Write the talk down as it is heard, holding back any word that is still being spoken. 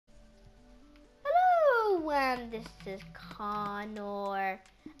this is Connor,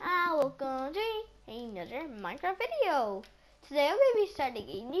 and welcome to another Minecraft video. Today I'm going to be starting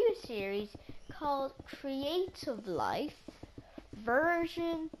a new series called Creative Life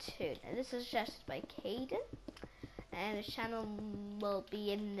version 2. Now this is suggested by Caden, and the channel will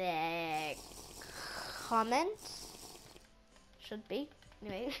be in the comments. Should be.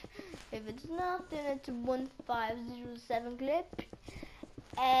 Anyway, if it's not, then it's a 1507 clip.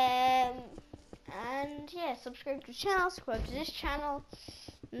 And yeah, subscribe to the channel, subscribe to this channel.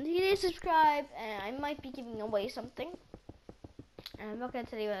 And if you did subscribe, I might be giving away something. And I'm not going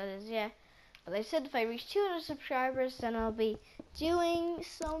to tell you what it is yet. But I said if I reach 200 subscribers, then I'll be doing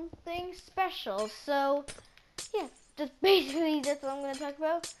something special. So yeah, that's what I'm going to talk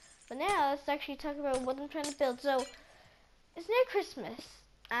about. But now let's actually talk about what I'm trying to build. So it's near Christmas,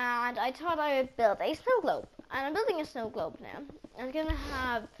 and I thought I would build a snow globe. And I'm building a snow globe now.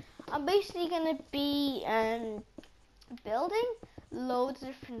 I'm basically gonna be building loads of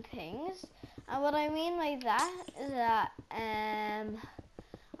different things. And what I mean by that is that I'm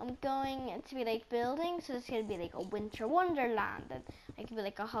going to be like building, so it's gonna be like a winter wonderland, and it could be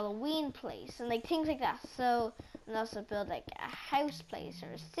like a Halloween place and like things like that. So and also build like a house place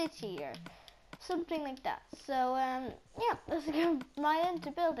or a city or something like that. So yeah, let's go right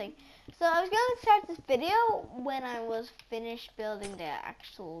into building. So I was going to start this video when I was finished building the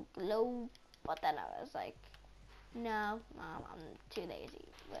actual globe, but then I was like, no, I'm too lazy,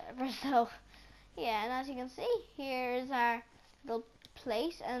 whatever. So yeah, and as you can see, here's our little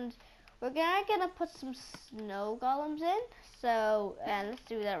place, and we're gonna put some snow golems in. So let's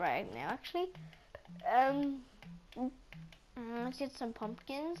do that right now. Actually, let's get some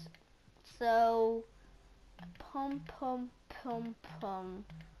pumpkins. So pum.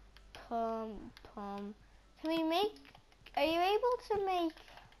 Can we make? Are you able to make?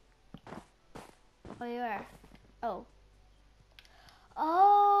 Oh, you are. Oh,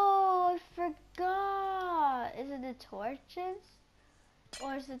 I forgot. Is it the torches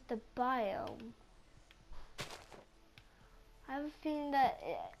or is it the biome? I have a feeling that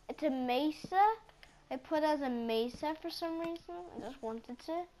it's a mesa. I put as a mesa for some reason. I just wanted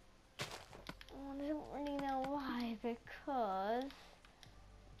to. I don't really know why, because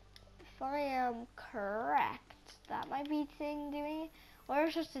if I am correct, that might be the thing doing it, or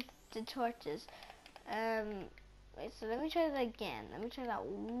it's just the torches. Wait, so let me try that again. Let me try that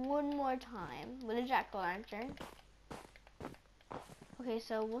one more time with a jack-o'-lantern. Okay,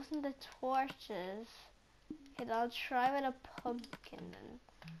 so it wasn't the torches. Okay, I'll try with a pumpkin then.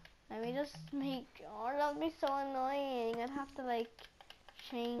 Let me just make, oh, that would be so annoying. I'd have to like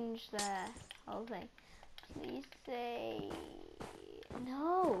change the whole thing. Please say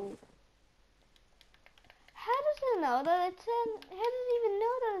no. How does it know that it's how does it even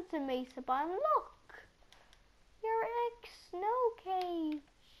know that it's a mesa biome? Look, your snow cage.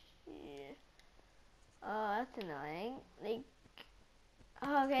 Yeah. Oh, that's annoying. Like,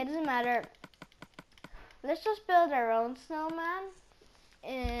 oh, okay, it doesn't matter. Let's just build our own snowman.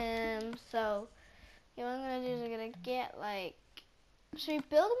 So what I'm gonna do is I'm gonna get like. Should we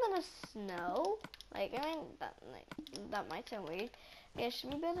build them in the snow? Like, I mean, that might sound weird. Yeah,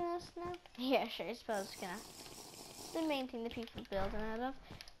 should we build them in the snow? Yeah, sure. I suppose it's the main thing that people build them out of.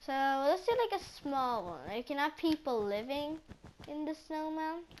 So let's do like a small one. You can have people living in the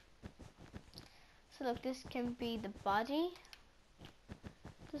snowman. So look, this can be the body,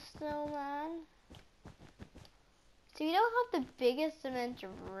 the snowman. So you don't have the biggest amount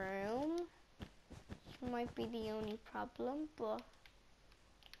of room, which might be the only problem, but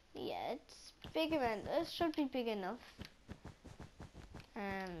yeah, it's big enough. It should be big enough.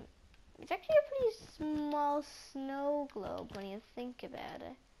 It's actually a pretty small snow globe when you think about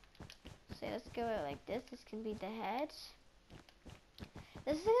it. So let's go out like this. This can be the head.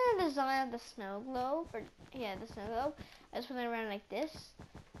 This is the design of the snow globe, or yeah, the snow globe. I just put it around like this.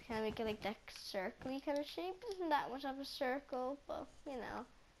 Kind of make it like that circly kind of shape. Isn't that much of a circle, but you know,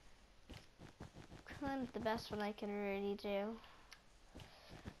 kind of the best one I can really do.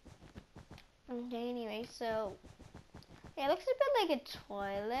 Okay, anyway, so yeah, it looks a bit like a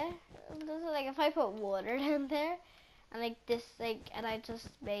toilet. Like if I put water down there, and like this, like, and I just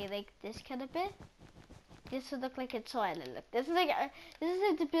made like this kind of bit, this would look like a toilet. Look, this is like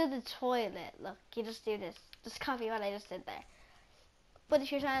to build a toilet. Look, you just do this. Just copy what I just did there. But if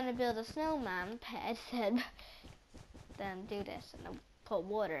you're trying to build a snowman pet, then do this and then put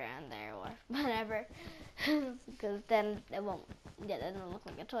water down there or whatever, because then it won't. Yeah, it doesn't look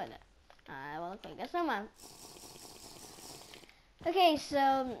like a toilet. It will look like a snowman. Okay,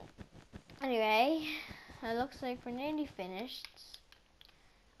 so anyway, it looks like we're nearly finished.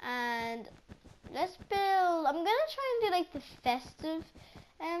 And let's build I'm gonna try and do like the festive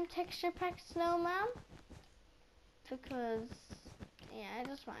texture pack snowman, because yeah, I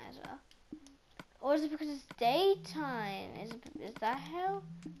just might as well. Or is it because it's daytime? Is that how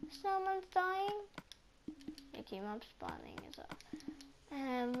snowman's dying? Okay, mob's spawning as well.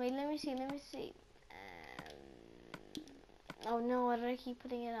 Wait, let me see. Oh no, why did I keep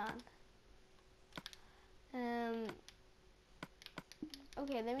putting it on?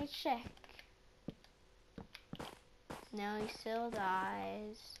 Okay, let me check. No, he still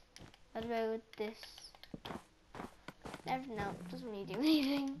dies. What about this? Never, no, doesn't really do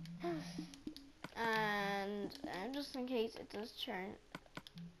anything. And just in case it does turn,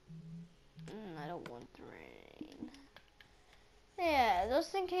 I don't want the rain. Yeah,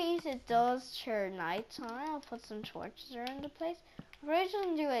 just in case it does turn nighttime, I'll put some torches around the place. I probably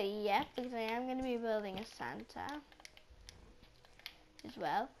shouldn't do it yet because I am going to be building a Santa as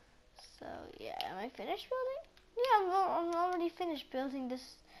well. So yeah, am I finished building? Yeah, I'm already finished building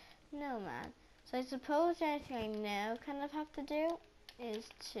this snowman. So I suppose the only thing I now kind of have to do is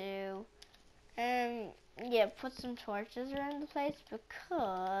to yeah, put some torches around the place,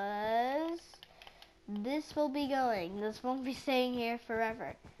 because this will be going. This won't be staying here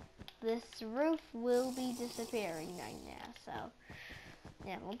forever. This roof will be disappearing right now. So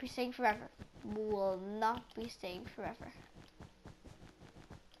yeah, it won't be staying forever. Will not be staying forever.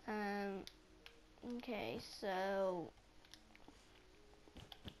 Okay, so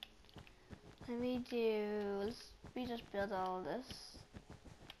let me just build all of this.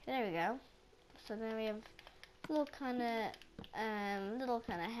 Okay, there we go. So then we have a little kind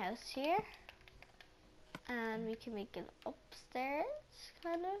of house here, and we can make it upstairs,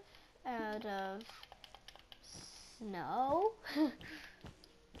 kind of out of snow.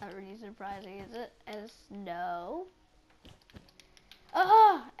 Not really surprising, is it? As snow.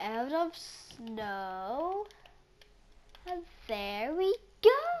 Oh, out of snow. And there we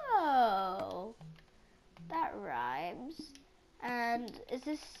go. That rhymes. And is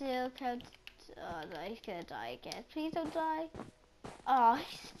this still count? Oh no, he's gonna die again. Please don't die. Oh,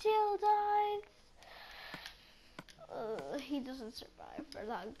 he still dies. He doesn't survive for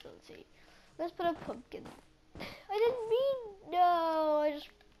long, does he? Let's put a pumpkin. I didn't mean no. I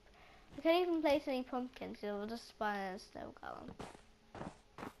can't even place any pumpkins. So we'll just spawn in a snow golem.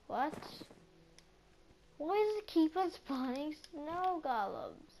 What? Why does it keep on spawning snow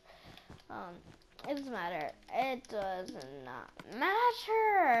golems? It doesn't matter. It does not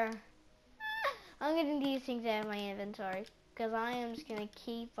matter. I'm getting these things out of my inventory because I am just gonna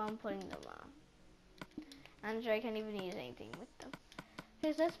keep on putting them on. I'm sure I can't even use anything with them.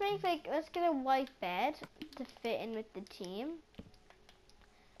 Okay, so let's get a white bed to fit in with the team,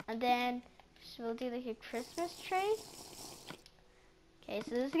 and then we'll do like a Christmas tree. Okay,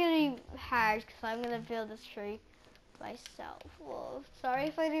 so this is gonna be hard because I'm gonna build this tree myself. Well, sorry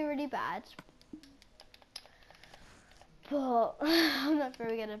if I do really bad, but I'm not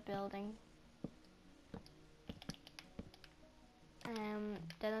very good at building.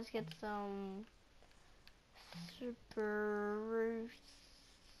 Then let's get some spruce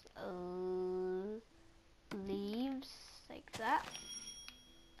leaves like that.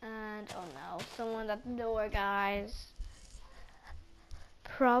 And oh no, someone at the door, guys.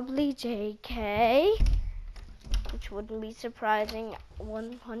 Probably JK, which wouldn't be surprising.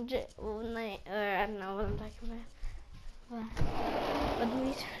 100, I don't know what I'm talking about. Wouldn't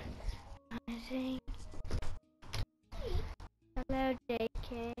be surprising. Hello,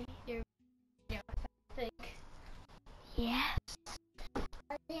 JK. You're I think. Yes.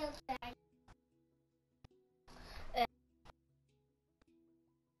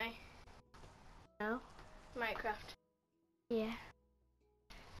 No. Minecraft. Yeah.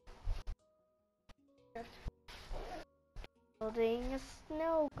 Building a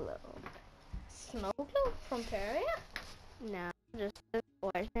snow globe. Snow globe from Terraria? No, just an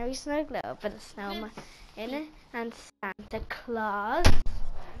ordinary snow globe with a snowman in it and Santa Claus.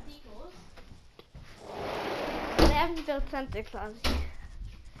 I haven't built Santa Claus yet.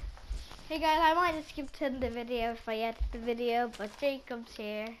 Hey guys, I might have skipped in the video if I edit the video, but Jacob's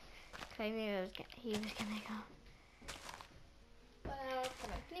here. I knew he was gonna go. Well,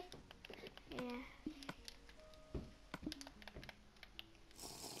 yeah.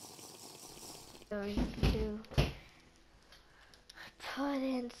 Going to put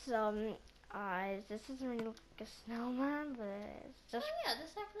in some eyes. This doesn't really look like a snowman, but it's just. Oh yeah,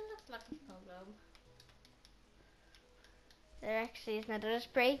 this definitely looks like a snow globe. There actually is not. I'll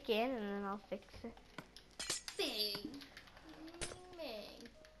just break in and then I'll fix it. Bing.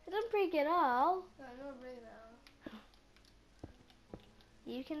 I don't break it all. No, I don't break it all.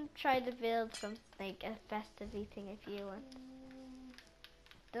 You can try to build some like a festive thing if you want.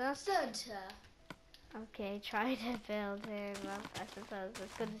 Santa. Okay, try to build him up, I suppose,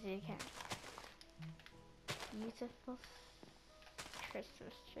 as good as you can. Beautiful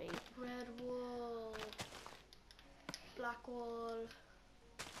Christmas tree. Red wall. Black wall.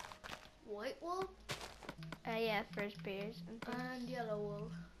 White wall. Yeah, for his beers and things. And yellow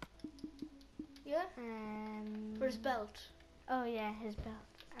wall. Yeah? For his belt. Oh yeah, his belt.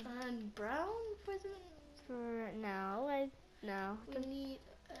 And brown for the... No. We need...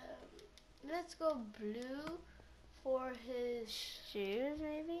 let's go blue for his... Shoes,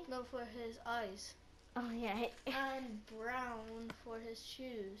 maybe? No, for his eyes. Oh yeah. And brown for his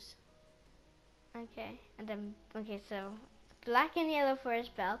shoes. Okay, and then, so black and yellow for his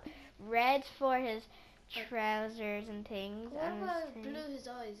belt, red for his trousers and things. What and about his blue his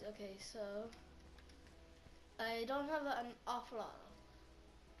eyes? Okay, so I don't have an awful lot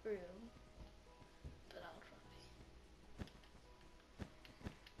of room, but I'll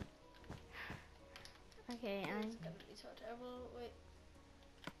try. Okay, It's gonna be so terrible. Wait,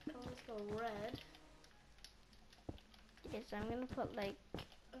 let's go red. yes, I'm gonna put like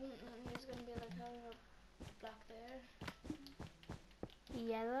And he's gonna be like having a black there,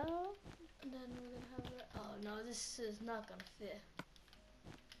 yellow. and then we're gonna have red. Oh no, this is not gonna fit.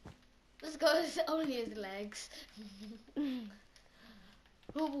 This goes only his legs.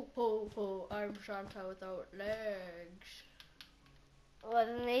 Ho ho ho! I'm Santa without legs. Well,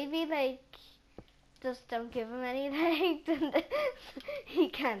 then maybe like just don't give him any legs, and he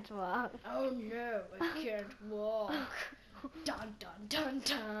can't walk. Oh no, I can't walk. Dun dun dun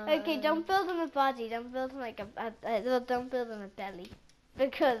dun. Okay, don't build him a body. Don't build him like don't build him a belly,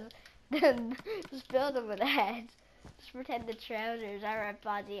 because then just build him with a head. Just pretend the trousers are a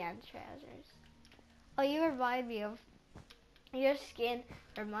body and trousers. Oh, you remind me of your skin.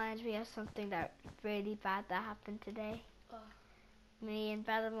 Reminds me of something that really bad that happened today. Oh. Me and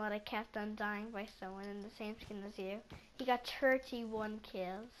Badamoda kept on dying by someone in the same skin as you. He got 31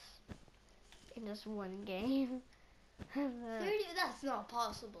 kills in just one game. 30? That's not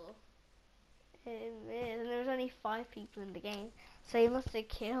possible. It is, and there was only 5 people in the game, so he must have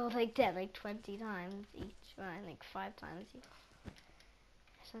killed like 20 times each, well, like 5 times each,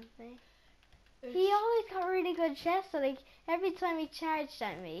 or something. He always got really good chests, so like every time he charged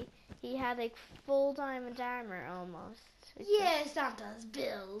at me, he had like full diamond armor almost. Yeah, Santa's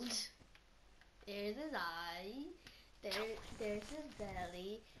build. There's his eye. There's his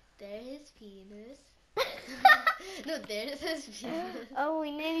belly. There's his penis. No, there's his penis. Oh, we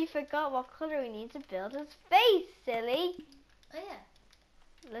nearly forgot what color we need to build his face, silly. Oh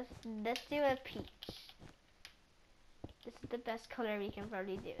yeah. Let's do a peach. This is the best color we can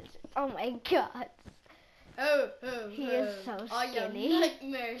probably do. Oh my god. Oh, He is so I am skinny.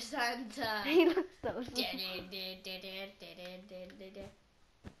 Nightmare Santa. He looks so skinny.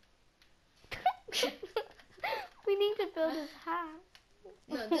 We need to build his hat.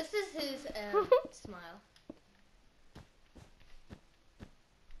 No, this is his smile.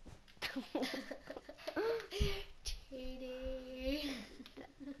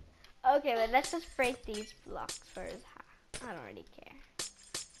 Okay, but let's just break these blocks for his hat. I don't really care.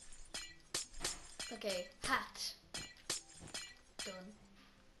 Okay, hat. Done.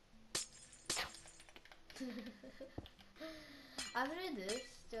 After this,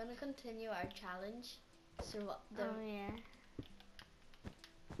 do you want to continue our challenge? Oh yeah.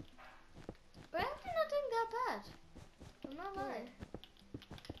 We're actually not doing that bad. I'm not lying.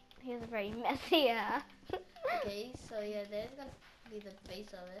 He has a very messy hat. Okay, so yeah, there's gonna be the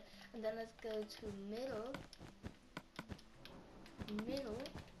base of it. And then let's go to middle.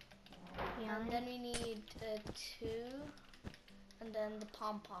 Yeah. And then we need 2. And then the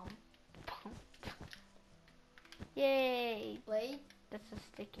pom-pom. Yay! Wait. This is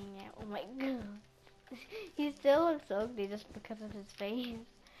sticking out. Oh my god. He still looks ugly just because of his face.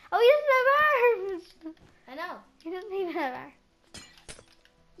 Oh, he doesn't have arms! I know. He doesn't even have arms.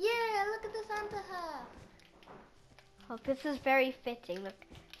 Yeah, look at the Santa hat. Oh, this is very fitting. Look,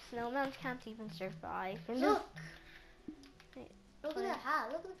 snowmen can't even survive. Look. Wait, Look at that hat.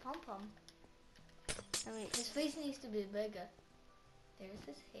 Look at the pom-pom. I mean, His face needs to be bigger. There's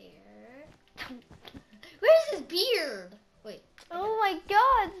his hair. Where's his beard? Wait. oh my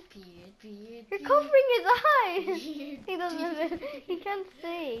god! Beard. You're covering his eyes! Beard. He doesn't. He can't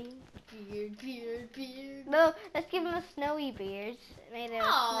see. Beard. No, let's give him a snowy beard made out of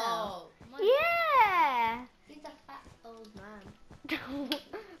Oh. snow. Yeah! He's a fat old man.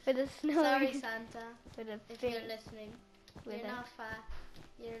 With a snowy. Sorry, Santa. With a If big, you're listening, with you're a, not fat.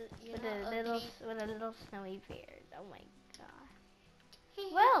 You're with not a little, ugly. with a little snowy beard. Oh my god.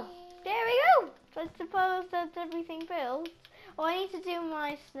 Well, there we go. I suppose that's everything built. Oh, I need to do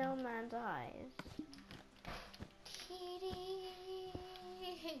my snowman's eyes.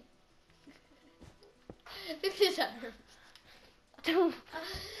 Look at his arms.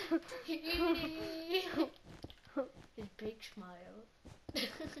 His big smile.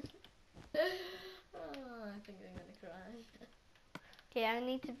 Oh, I think I'm gonna cry. Okay, I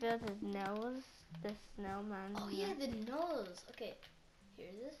need to build his nose. The snowman. Oh yeah, the nose. Okay,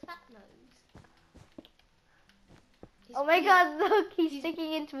 here's his fat nose. Oh my god, look, he's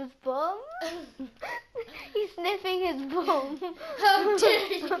sticking into his bum. He's sniffing his bum. How dare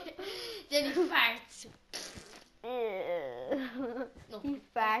you! Then he farts. No. He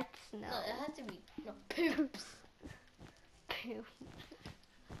farts now. No, it has to be poops. Poop.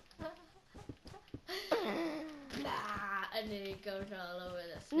 Blah, and then it goes all over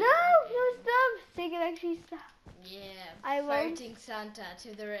the No, snow. stop. They can actually stop. Yeah, I won't. farting Santa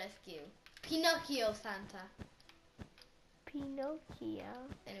to the rescue. Pinocchio Santa. Pinocchio.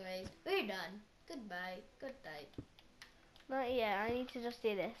 Anyways, we're done. Goodbye. Good night. Not yet. I need to just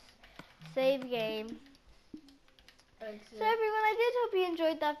do this. Save game. Thanks, So everyone, I did hope you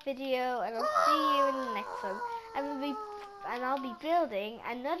enjoyed that video, and I'll see you in the next one. I'll be building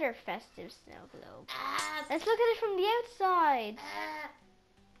another festive snow globe. Let's look at it from the outside.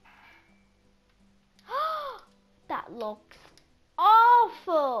 That looks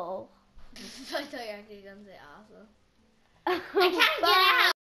awful. I thought you were actually gonna say awesome. I can't get out.